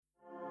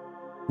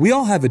We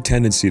all have a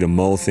tendency to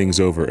mull things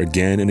over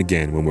again and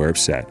again when we're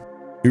upset.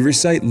 We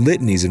recite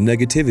litanies of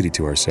negativity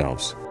to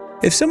ourselves.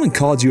 If someone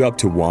called you up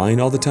to whine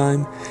all the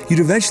time, you'd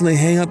eventually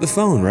hang up the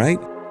phone, right?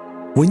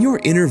 When your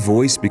inner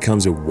voice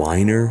becomes a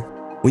whiner,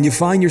 when you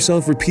find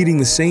yourself repeating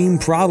the same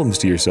problems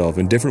to yourself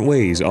in different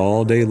ways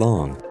all day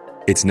long,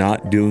 it's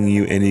not doing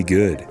you any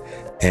good.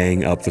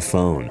 Hang up the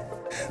phone.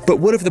 But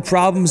what if the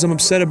problems I'm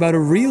upset about are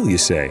real, you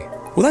say?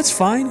 Well, that's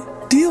fine.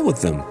 Deal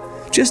with them.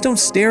 Just don't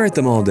stare at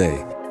them all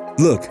day.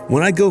 Look,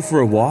 when I go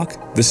for a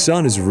walk, the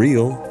sun is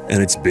real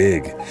and it's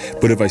big.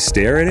 But if I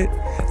stare at it,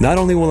 not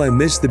only will I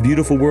miss the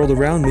beautiful world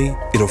around me,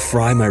 it'll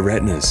fry my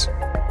retinas.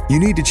 You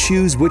need to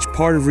choose which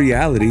part of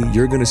reality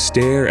you're going to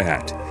stare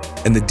at.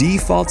 And the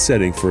default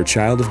setting for a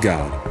child of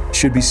God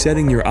should be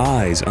setting your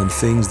eyes on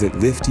things that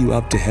lift you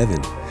up to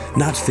heaven,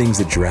 not things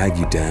that drag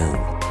you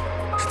down.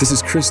 This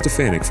is Chris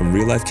Stefanick from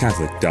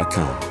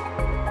RealLifeCatholic.com.